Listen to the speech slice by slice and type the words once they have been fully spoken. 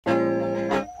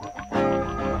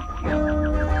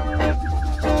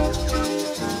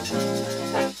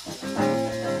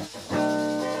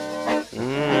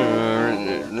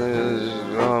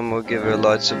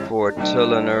provide support,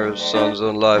 telling her son's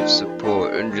on life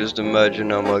support, and just imagine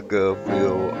how my girl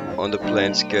feel on the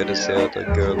plane scared to say out the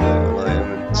girl that I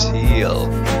am in teal.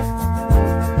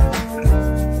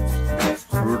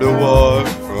 Through the wire,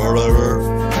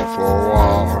 for a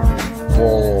while,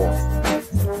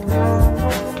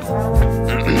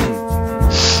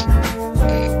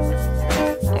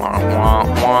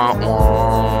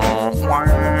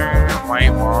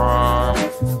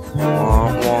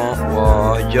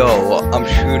 Yo, I'm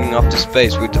shooting up to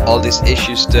space with all these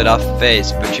issues that I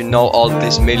face, but you know all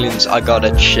these millions I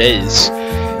gotta chase.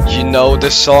 You know the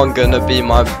song gonna be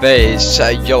my base.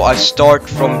 Yo, I start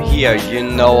from here, you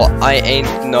know I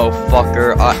ain't no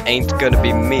fucker, I ain't gonna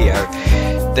be mere.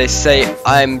 They say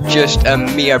I'm just a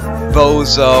mere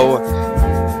bozo.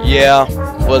 Yeah,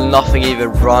 well nothing even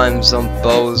rhymes on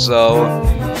bozo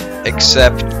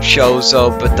except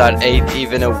chozo, but that ain't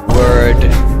even a word.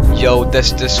 Yo,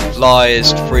 this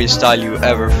flyest freestyle you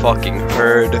ever fucking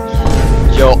heard.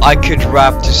 Yo, I could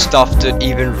rap to stuff that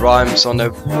even rhymes on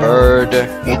a bird.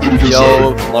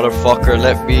 Yo, motherfucker,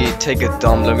 let me take a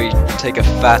dump, let me take a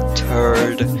fat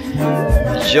turd.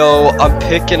 Yo, I'm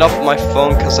picking up my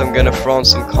phone cause I'm gonna front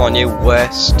some Kanye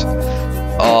West.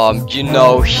 You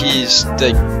know he's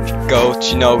the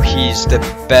GOAT, you know he's the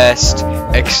best.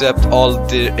 Except all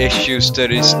the issues that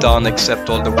he's done, except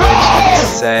all the words that he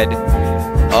said.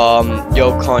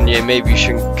 Yo Kanye, maybe you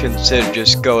should consider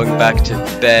just going back to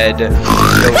bed. Yo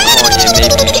Kanye,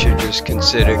 maybe you should just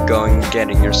consider going and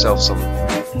getting yourself some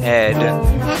head.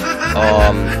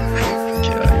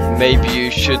 Maybe you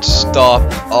should stop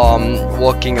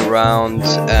walking around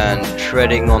and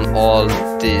treading on all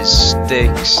these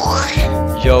sticks.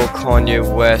 Yo Kanye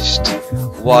West,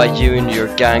 why you and your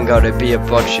gang gotta be a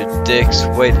bunch of dicks?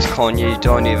 Wait Kanye, you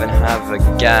don't even have a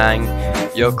gang.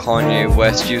 Yo Kanye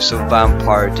West, you so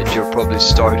vampire that you're probably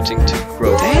starting to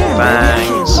grow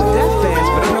fangs.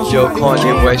 Yo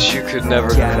Kanye West, you could never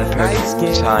compare to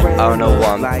Wu-Tang. I don't know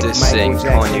why I'm dissing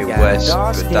Kanye West,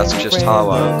 but that's just how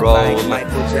I roll.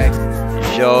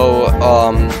 Yo,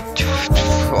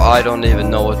 I don't even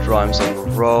know what rhymes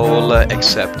on roll,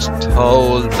 except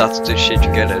toll. That's the shit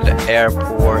you get at the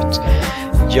airport.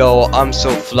 Yo, I'm so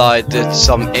fly that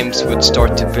some imps would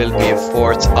start to build me a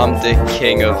fort. I'm the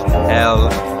king of hell.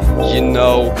 You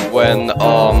know when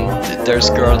there's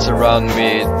girls around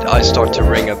me, I start to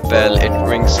ring a bell. It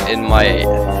rings in my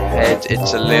head.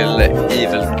 It's a little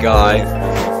evil guy.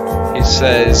 He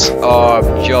says,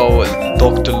 yo,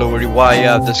 Dr. Luri, why you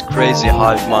have this crazy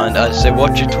hive mind? I say,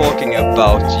 what you talking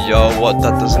about, yo? What?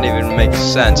 That doesn't even make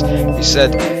sense. He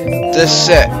said, this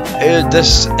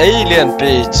alien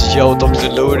beat, yo, Dr.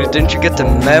 Luri, didn't you get the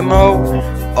memo?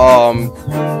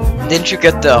 Didn't you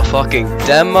get the fucking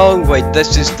demo? Wait,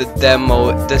 this is the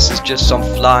demo. This is just some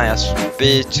fly ass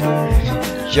beat,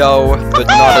 yo, but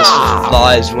not as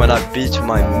fly as when I beat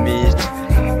my meat.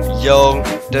 Yo,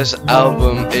 this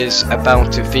album is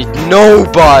about to feed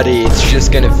nobody. It's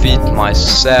just gonna feed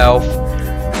myself.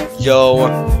 Yo,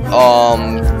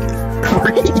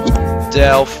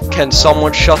 Delph, can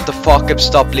someone shut the fuck up?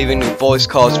 Stop leaving your voice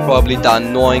calls. Probably the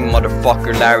annoying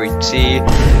motherfucker Larry T.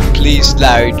 Please,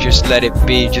 Larry, just let it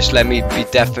be. Just let me be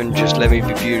deafened. Just let me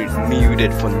be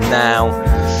muted for now.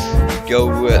 Yo,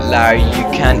 Larry, you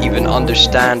can't even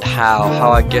understand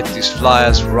how I get these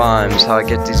fly-ass rhymes, how I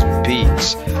get these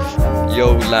beats.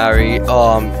 Yo, Larry,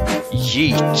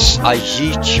 yeets. I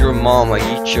yeet your mom, I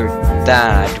yeet your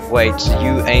dad. Wait, so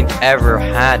you ain't ever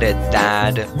had a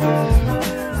dad?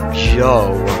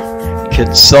 Yo,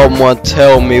 can someone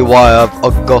tell me why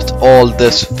I've got all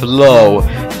this flow?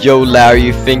 Yo, Larry,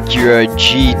 you think you're a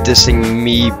G dissing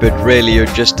me, but really you're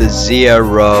just a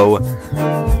zero.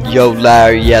 Yo,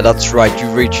 Larry, yeah, that's right, you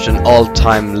reached an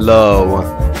all-time low,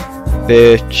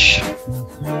 bitch.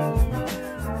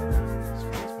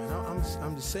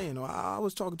 I'm just saying, I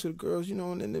was talking to the girls, you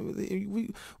know, and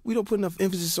we don't put enough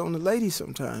emphasis on the ladies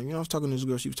sometimes. You know, I was talking to this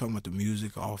girl, she was talking about the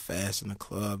music, all fast in the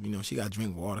club, you know, she got to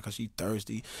drink water because she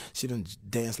thirsty. She done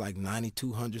danced like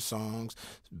 9,200 songs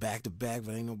back to back,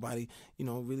 but ain't nobody, you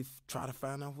know, really try to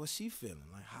find out what she feeling,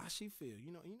 like how she feel,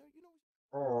 you know.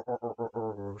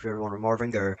 Everyone,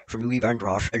 Marvin there from Louis Van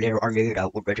Ross, and there are new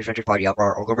out with British party up.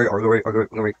 Well,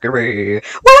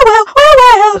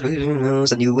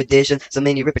 it's a new edition, so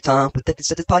many rip it on, but that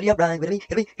set this party up right.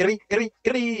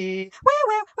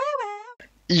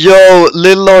 Yo,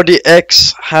 Lil Lordy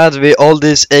X had me all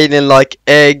these alien-like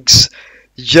eggs.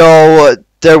 Yo,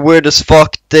 they're weird as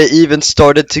fuck. They even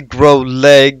started to grow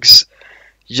legs.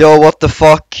 Yo, what the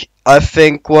fuck? I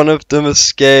think one of them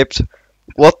escaped.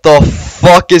 What the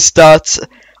fuck is that?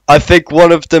 I think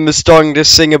one of them is starting to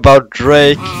sing about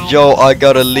Drake. Yo, I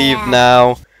gotta leave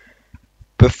now.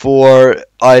 before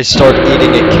I start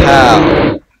eating a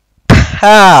cow.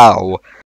 Pow!